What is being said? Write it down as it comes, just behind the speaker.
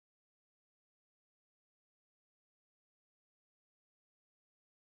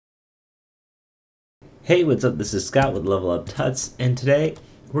Hey, what's up? This is Scott with Level Up Tuts, and today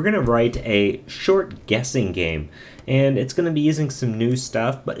we're going to write a short guessing game. And it's going to be using some new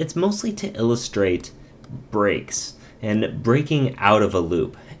stuff, but it's mostly to illustrate breaks and breaking out of a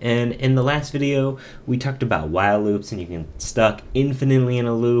loop. And in the last video, we talked about while loops, and you can stuck infinitely in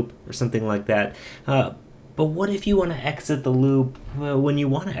a loop or something like that. But what if you want to exit the loop when you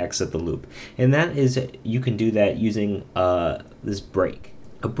want to exit the loop? And that is, you can do that using this break.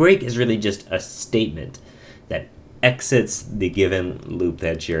 A break is really just a statement that exits the given loop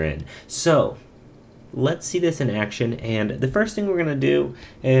that you're in. So let's see this in action. And the first thing we're going to do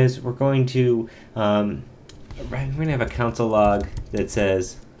is we're going to have a console log that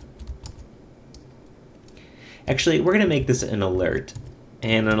says, actually, we're going to make this an alert.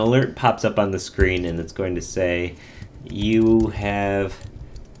 And an alert pops up on the screen, and it's going to say, you have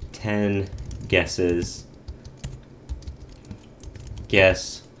 10 guesses.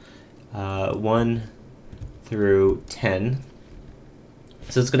 Guess 1 through 10.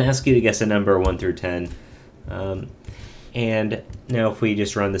 So it's going to ask you to guess a number 1 through 10. And now if we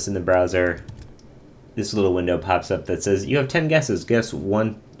just run this in the browser, this little window pops up that says, you have 10 guesses. Guess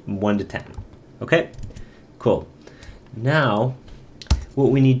 1 to 10. Okay? Cool. Now,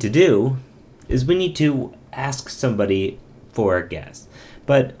 what we need to do is we need to ask somebody for a guess.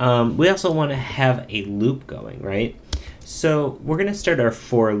 But we also want to have a loop going, right? So we're going to start our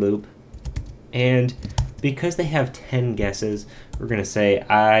for loop, and because they have 10 guesses, we're going to say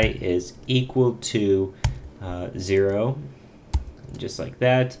I is equal to 0, just like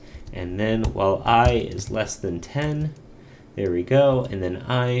that, and then while I is less than 10, there we go, and then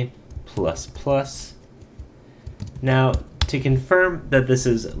I plus plus. Now, to confirm that this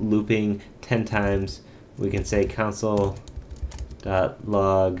is looping 10 times, we can say console.log,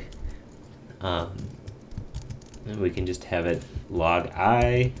 and we can just have it log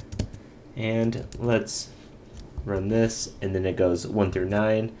I, and let's run this, and then it goes 1 through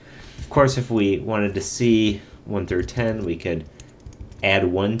 9. Of course, if we wanted to see 1 through 10, we could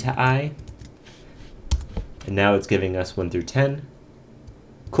add 1 to I, and now it's giving us 1 through 10.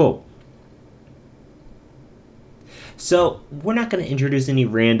 Cool. So we're not going to introduce any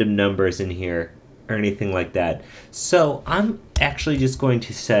random numbers in here or anything like that. So I'm actually just going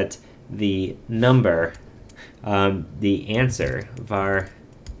to set the number, the answer, var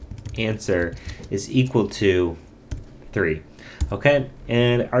answer is equal to 3. Okay,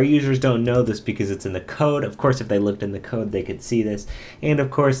 and our users don't know this because it's in the code. Of course, if they looked in the code, they could see this. And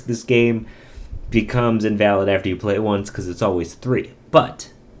of course, this game becomes invalid after you play it once because it's always 3.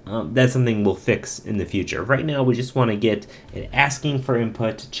 But that's something we'll fix in the future. Right now, we just want to get it asking for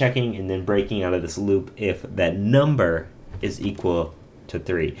input, checking, and then breaking out of this loop if that number is equal to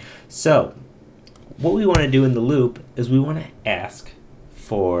 3. So what we want to do in the loop is we want to ask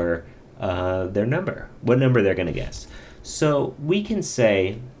for their number, what number they're going to guess. So we can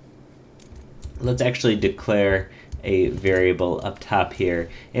say, let's actually declare a variable up top here,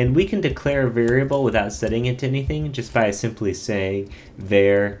 and we can declare a variable without setting it to anything just by simply saying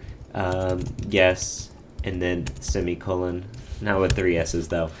var guess and then semicolon, not with 3 s's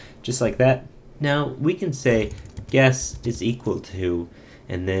though, just like that. Now we can say guess is equal to,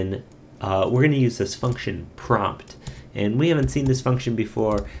 and then we're going to use this function prompt, and we haven't seen this function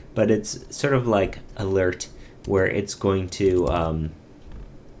before, but it's sort of like alert, where it's going to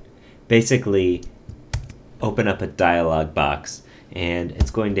basically open up a dialog box, and it's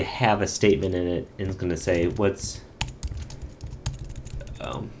going to have a statement in it, and it's going to say what's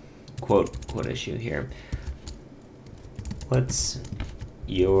quote issue here, what's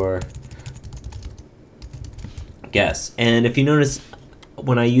your guess. And if you notice,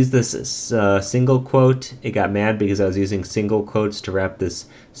 when I use this single quote, it got mad because I was using single quotes to wrap this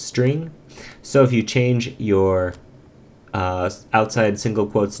string. So if you change your outside single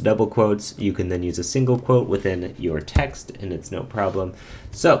quotes to double quotes, you can then use a single quote within your text, and it's no problem.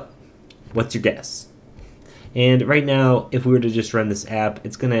 So what's your guess? And right now, if we were to just run this app,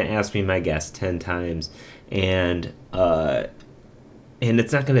 it's going to ask me my guess 10 times, and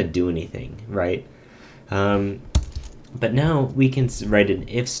it's not going to do anything, right? But now we can write an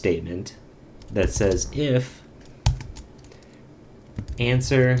if statement that says if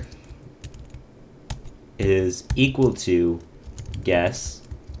answer is equal to guess,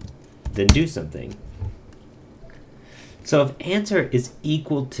 then do something. So if answer is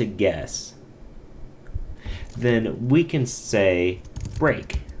equal to guess, then we can say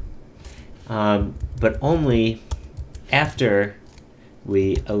break, but only after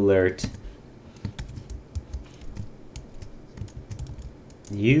we alert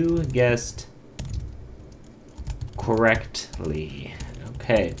you guessed correctly.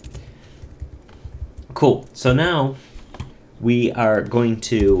 Okay. Cool. So now we are going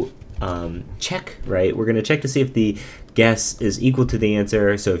to check, right? We're going to check to see if the guess is equal to the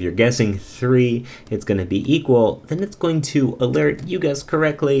answer. So if you're guessing 3, it's going to be equal. Then it's going to alert you guessed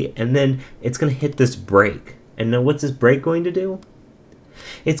correctly, and then it's going to hit this break. And now what's this break going to do?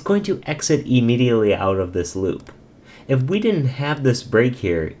 It's going to exit immediately out of this loop. If we didn't have this break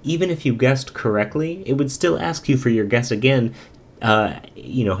here, even if you guessed correctly, it would still ask you for your guess again,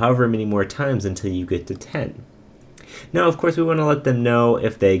 however many more times until you get to 10. Now, of course, we want to let them know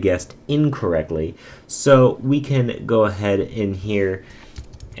if they guessed incorrectly. So we can go ahead in here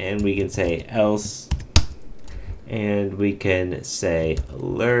and we can say else, and we can say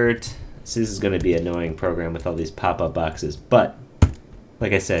alert. So this is going to be an annoying program with all these pop-up boxes, but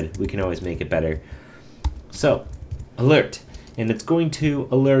like I said, we can always make it better. So alert, and it's going to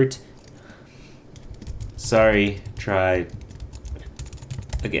alert, sorry, try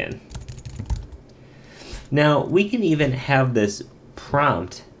again. Now we can even have this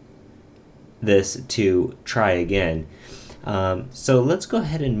prompt this to try again. So let's go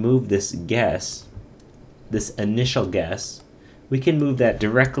ahead and move this guess, this initial guess. We can move that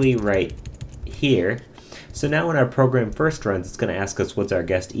directly right here. So now when our program first runs, it's going to ask us what's our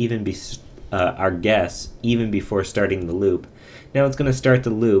guess even before starting the loop. Now it's going to start the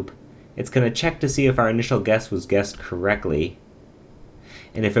loop. It's going to check to see if our initial guess was guessed correctly.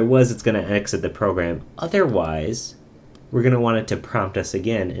 And if it was, it's going to exit the program. Otherwise, we're going to want it to prompt us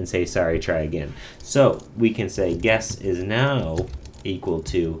again and say, sorry, try again. So we can say guess is now equal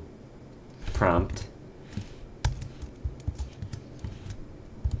to prompt,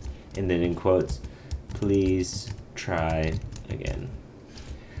 and then in quotes, please try again.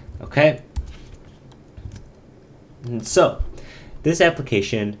 Okay? And so this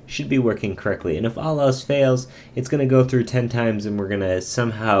application should be working correctly, and if all else fails, it's going to go through 10 times and we're going to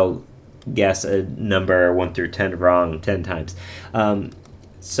somehow guess a number 1 through 10 wrong 10 times.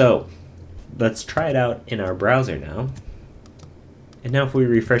 So let's try it out in our browser now. And now if we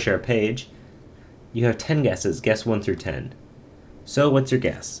refresh our page, you have 10 guesses, guess 1 through 10. So what's your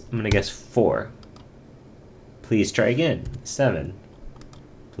guess? I'm going to guess 4. Please try again. 7.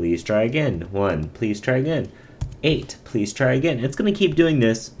 Please try again. 1. Please try again. 8. Please try again. It's going to keep doing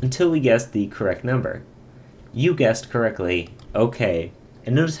this until we guess the correct number. You guessed correctly. Okay.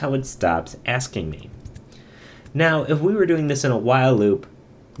 And notice how it stops asking me. Now, if we were doing this in a while loop,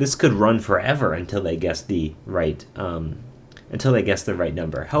 this could run forever until they guess the right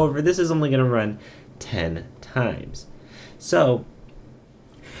number. However, this is only going to run 10 times. So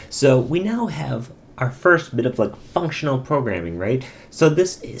we now have our first bit of like functional programming, right? So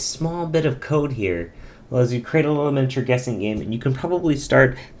this small bit of code here allows you to create a little miniature guessing game, and you can probably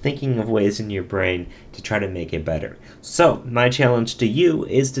start thinking of ways in your brain to try to make it better. So my challenge to you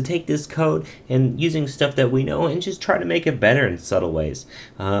is to take this code and using stuff that we know and just try to make it better in subtle ways.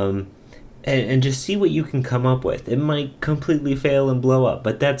 And just see what you can come up with. It might completely fail and blow up,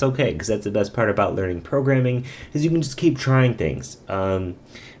 but that's okay, because that's the best part about learning programming, is you can just keep trying things. I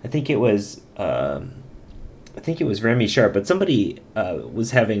think it was Remy Sharp, but somebody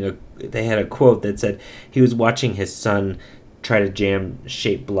they had a quote that said he was watching his son try to jam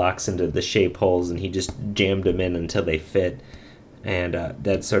shape blocks into the shape holes, and he just jammed them in until they fit. And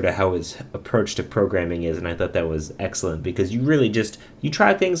that's sort of how his approach to programming is, and I thought that was excellent, because you really you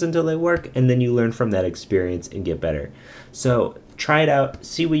try things until they work, and then you learn from that experience and get better. So try it out,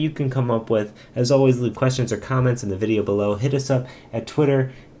 see what you can come up with. As always, leave questions or comments in the video below. Hit us up at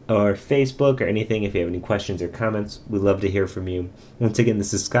Twitter or Facebook or anything if you have any questions or comments. We'd love to hear from you. Once again,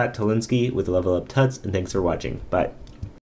 this is Scott Tolinsky with Level Up Tuts, and thanks for watching. Bye.